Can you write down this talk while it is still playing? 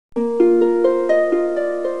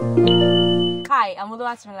Hi, I'm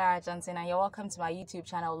Oluwatomilara Johnson, and you're welcome to my YouTube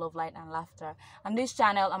channel, Love, Light, and Laughter. On this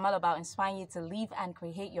channel, I'm all about inspiring you to live and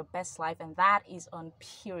create your best life, and that is on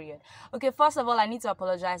period. Okay, first of all, I need to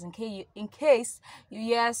apologize in case you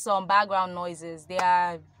hear some background noises. They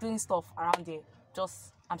are doing stuff around here.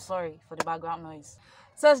 I'm sorry for the background noise.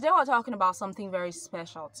 So today we're talking about something very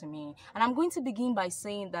special to me, and I'm going to begin by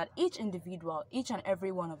saying that each individual, each and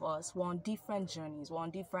every one of us, we're on different journeys, we're on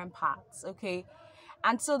different paths, okay?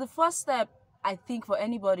 And so the first step, I think, for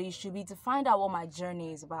anybody should be to find out what my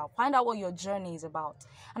journey is about. Find out what your journey is about.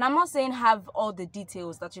 And I'm not saying have all the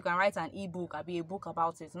details that you can write an ebook or be a book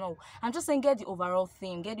about it. No, I'm just saying get the overall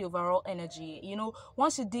theme, get the overall energy. You know,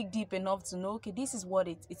 once you dig deep enough to know, okay, this is what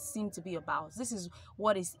it seems to be about. This is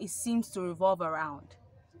what it seems to revolve around.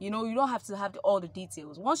 You know, you don't have to have all the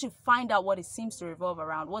details. Once you find out what it seems to revolve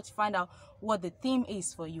around, once you find out what the theme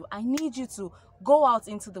is for you, I need you to go out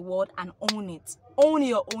into the world and own it. Own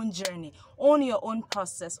your own journey, own your own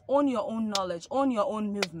process, own your own knowledge, own your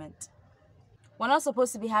own movement. We're not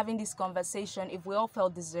supposed to be having this conversation if we all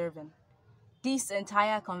felt deserving. This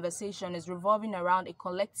entire conversation is revolving around a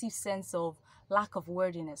collective sense of lack of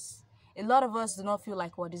worthiness. A lot of us do not feel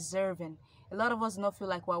like we're deserving. A lot of us do not feel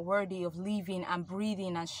like we're worthy of living and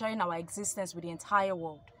breathing and sharing our existence with the entire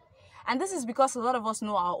world. And this is because a lot of us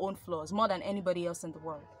know our own flaws more than anybody else in the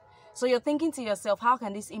world. So you're thinking to yourself, how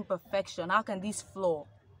can this imperfection, how can this flaw,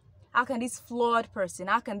 how can this flawed person,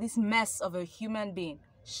 how can this mess of a human being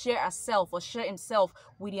share a self or share himself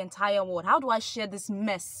with the entire world? How do I share this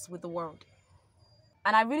mess with the world?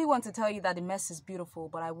 And I really want to tell you that the mess is beautiful,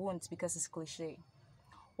 but I won't because it's cliche.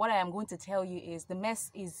 What I am going to tell you is the mess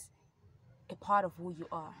is a part of who you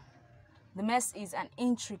are. The mess is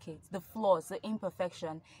the flaws, the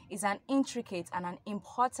imperfection is an intricate and an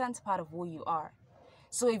important part of who you are.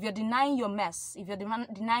 So if you're denying your mess, if you're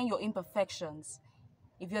denying your imperfections,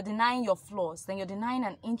 if you're denying your flaws, then you're denying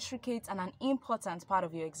an intricate and an important part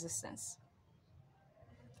of your existence.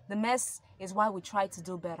 The mess is why we try to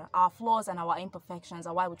do better. Our flaws and our imperfections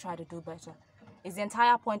are why we try to do better. It's the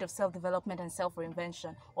entire point of self-development and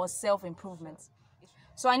self-reinvention or self-improvement.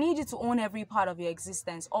 So I need you to own every part of your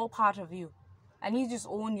existence, all part of you. I need you to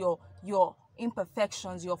own your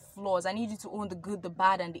imperfections, your flaws. I need you to own the good, the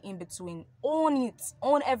bad, and the in-between. Own it.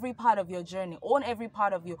 Own every part of your journey. Own every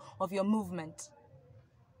part of your movement.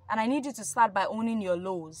 And I need you to start by owning your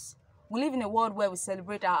lows. We live in a world where we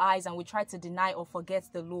celebrate our highs and we try to deny or forget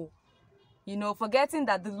the low. You know, forgetting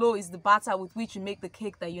that the low is the batter with which you make the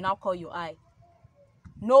cake that you now call your high.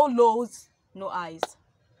 No lows, no highs.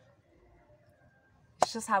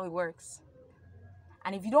 It's just how it works.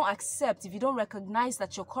 And if you don't accept, if you don't recognize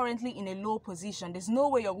that you're currently in a low position, there's no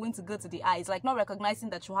way you're going to go to the high. It's like not recognizing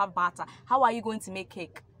that you have batter. How are you going to make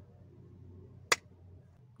cake?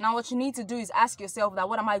 Now what you need to do is ask yourself that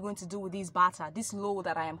what am I going to do with this batter, this low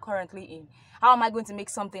that I am currently in? How am I going to make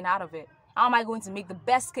something out of it? How am I going to make the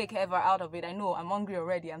best cake ever out of it? I know I'm hungry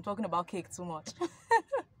already. I'm talking about cake too much.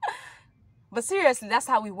 But seriously, that's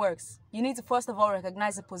how it works. You need to first of all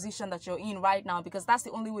recognize the position that you're in right now, because that's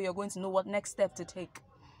the only way you're going to know what next step to take.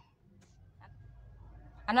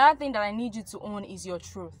 Another thing that I need you to own is your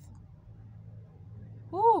truth.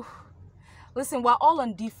 Whew. Listen, we're all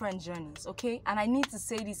on different journeys, okay? And I need to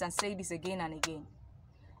say this and say this again and again.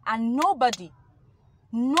 And nobody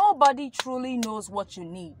truly knows what you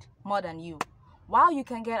need more than you. While you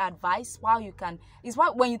can get advice, it's why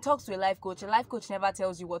when you talk to a life coach never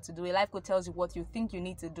tells you what to do. A life coach tells you what you think you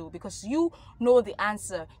need to do, because you know the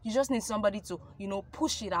answer. You just need somebody to,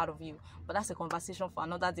 push it out of you. But that's a conversation for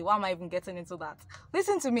another day. Why am I even getting into that?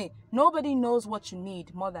 Listen to me. Nobody knows what you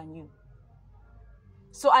need more than you.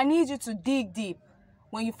 So I need you to dig deep.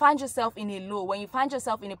 When you find yourself in a low, when you find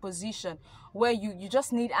yourself in a position where you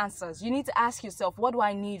just need answers, you need to ask yourself, what do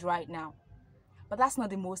I need right now? But that's not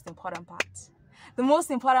the most important part. The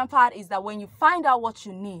most important part is that when you find out what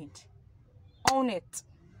you need, own it.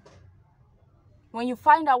 When you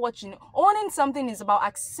find out what you need, owning something is about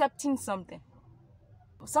accepting something.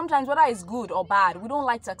 Sometimes, whether it's good or bad, we don't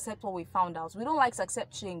like to accept what we found out. We don't like to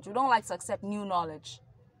accept change. We don't like to accept new knowledge.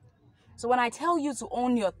 So when I tell you to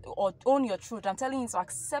own your truth, I'm telling you to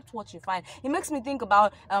accept what you find. It makes me think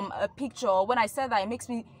about a picture. When I said that,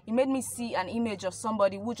 it made me see an image of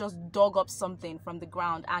somebody who just dug up something from the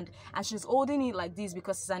ground, and she's holding it like this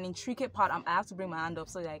because it's an intricate part. I have to bring my hand up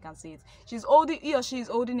so that I can see it. He or she is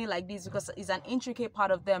holding it like this because it's an intricate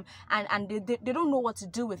part of them, and they don't know what to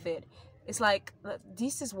do with it. It's like,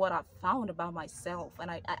 this is what I've found about myself,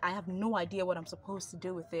 and I have no idea what I'm supposed to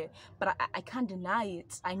do with it, but I can't deny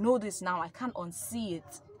it. I know this now. I can't unsee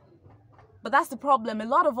it. But that's the problem. A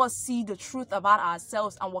lot of us see the truth about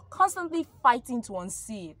ourselves, and we're constantly fighting to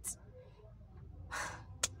unsee it.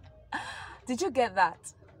 Did you get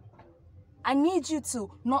that? I need you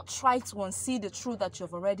to not try to unsee the truth that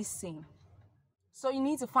you've already seen. So you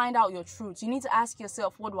need to find out your truth. You need to ask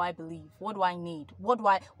yourself, what do I believe? What do I need? What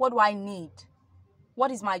do I need?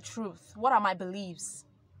 What is my truth? What are my beliefs?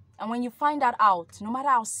 And when you find that out, no matter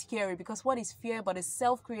how scary, because what is fear but a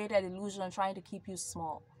self-created illusion trying to keep you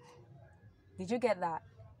small? Did you get that?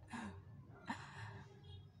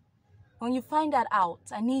 When you find that out,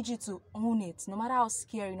 I need you to own it, no matter how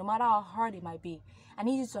scary, no matter how hard it might be. I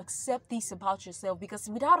need you to accept this about yourself, because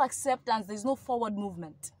without acceptance, there's no forward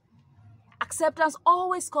movement. Acceptance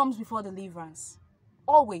always comes before deliverance.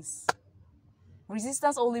 Always.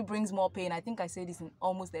 Resistance only brings more pain. I think I say this in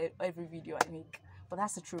almost every video I make. But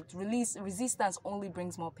that's the truth. Resistance only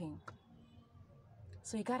brings more pain.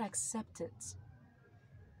 So you gotta accept it.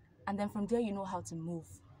 And then from there, you know how to move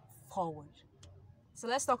forward. So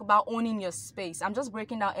let's talk about owning your space. I'm just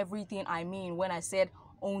breaking down everything I mean when I said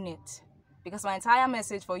own it. Because my entire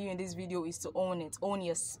message for you in this video is to own it. Own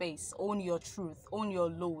your space. Own your truth. Own your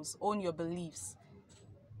lows. Own your beliefs.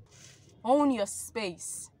 Own your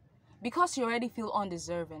space. Because you already feel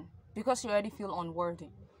undeserving. Because you already feel unworthy.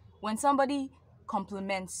 When somebody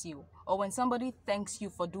compliments you, or when somebody thanks you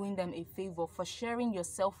for doing them a favor, for sharing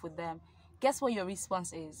yourself with them, guess what your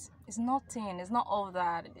response is? It's nothing. It's not all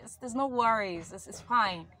that. There's no worries. It's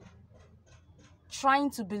fine.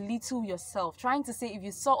 Trying to belittle yourself. Trying to say, if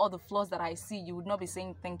you saw all the flaws that I see, you would not be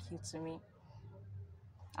saying thank you to me.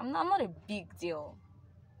 I'm not a big deal.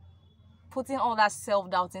 Putting all that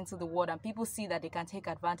self-doubt into the world, and people see that they can take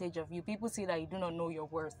advantage of you. People see that you do not know your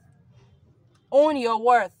worth. Own your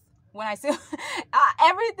worth. When I say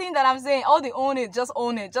everything that I'm saying, all the own it, just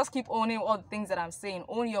own it. Just keep owning all the things that I'm saying.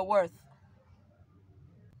 Own your worth.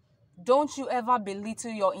 Don't you ever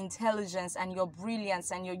belittle your intelligence and your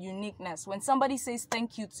brilliance and your uniqueness. When somebody says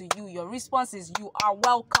thank you to you, your response is you are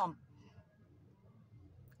welcome.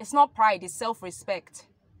 It's not pride, it's self-respect.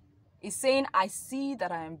 It's saying, I see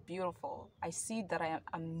that I am beautiful. I see that I am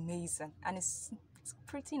amazing. And it's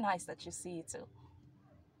pretty nice that you see it too.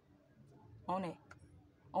 Own it.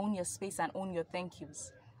 Own your space and own your thank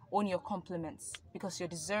yous. Own your compliments, because you're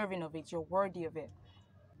deserving of it. You're worthy of it.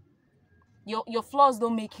 Your flaws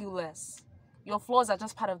don't make you less. Your flaws are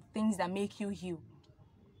just part of things that make you you.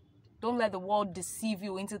 Don't let the world deceive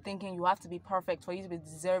you into thinking you have to be perfect for you to be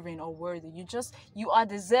deserving or worthy. You are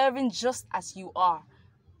deserving just as you are.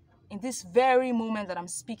 In this very moment that I'm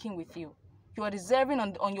speaking with you, you are deserving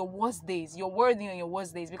on your worst days. You're worthy on your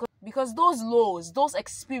worst days, because those lows, those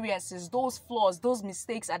experiences, those flaws, those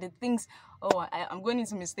mistakes are the things. Oh, I'm going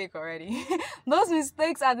into mistake already. Those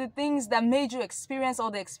mistakes are the things that made you experience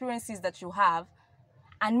all the experiences that you have,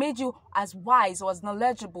 and made you as wise or as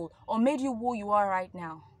knowledgeable, or made you who you are right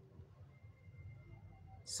now.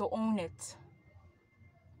 So own it.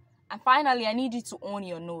 And finally, I need you to own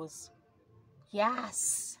your nose.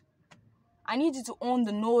 Yes. I need you to own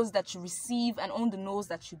the nose that you receive and own the nose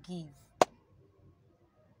that you give.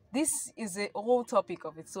 This is a whole topic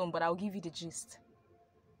of its own, but I'll give you the gist.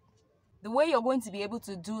 The way you're going to be able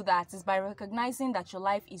to do that is by recognizing that your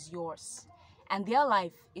life is yours and their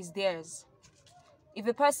life is theirs. If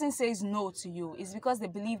a person says no to you, it's because they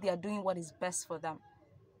believe they are doing what is best for them.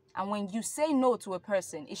 And when you say no to a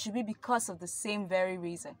person, it should be because of the same very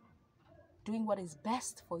reason. Doing what is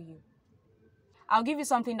best for you. I'll give you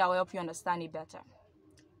something that will help you understand it better.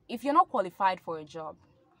 If you're not qualified for a job,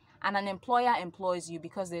 and an employer employs you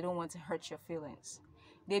because they don't want to hurt your feelings,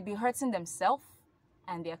 they'll be hurting themselves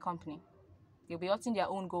and their company. They'll be hurting their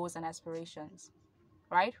own goals and aspirations,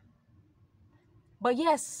 right? But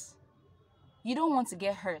yes, you don't want to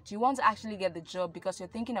get hurt. You want to actually get the job because you're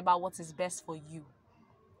thinking about what is best for you.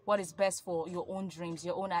 What is best for your own dreams,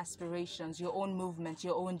 your own aspirations, your own movement,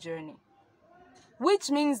 your own journey.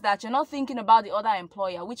 Which means that you're not thinking about the other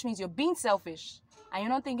employer, which means you're being selfish. And you're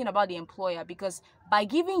not thinking about the employer, because by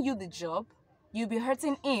giving you the job, you'll be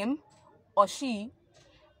hurting him or she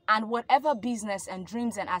and whatever business and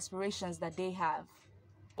dreams and aspirations that they have.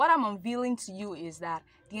 What I'm unveiling to you is that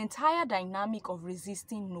the entire dynamic of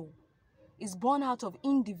resisting no is born out of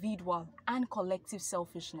individual and collective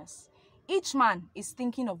selfishness. Each man is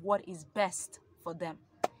thinking of what is best for them.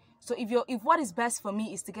 So if what is best for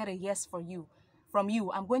me is to get a yes from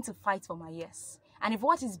you, I'm going to fight for my yes. And if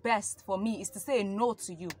what is best for me is to say no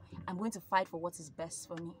to you, I'm going to fight for what is best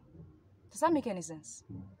for me. Does that make any sense?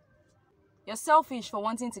 You're selfish for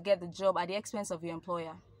wanting to get the job at the expense of your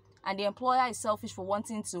employer. And the employer is selfish for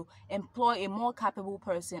wanting to employ a more capable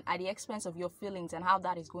person at the expense of your feelings and how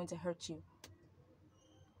that is going to hurt you.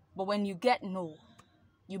 But when you get no,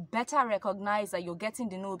 you better recognize that you're getting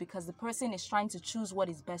the no because the person is trying to choose what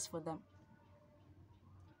is best for them.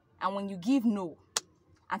 And when you give no,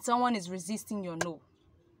 and someone is resisting your no,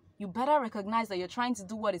 you better recognize that you're trying to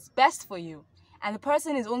do what is best for you. And the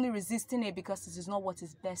person is only resisting it because it is not what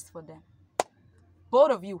is best for them.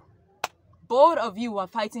 Both of you are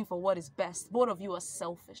fighting for what is best. Both of you are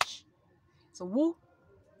selfish. So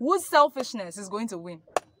whose selfishness is going to win?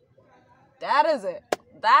 That is it.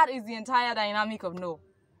 That is the entire dynamic of no.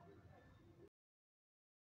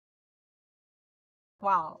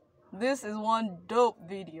 Wow, this is one dope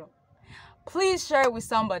video. Please share it with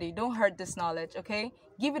somebody. Don't hurt this knowledge, okay?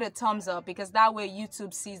 Give it a thumbs up, because that way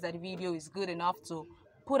YouTube sees that the video is good enough to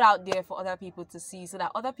put out there for other people to see, so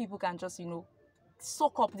that other people can just,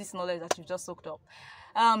 soak up this knowledge that you've just soaked up.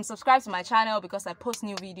 Subscribe to my channel, because I post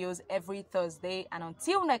new videos every Thursday. And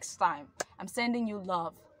until next time, I'm sending you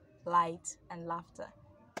love, light, and laughter.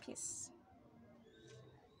 Peace.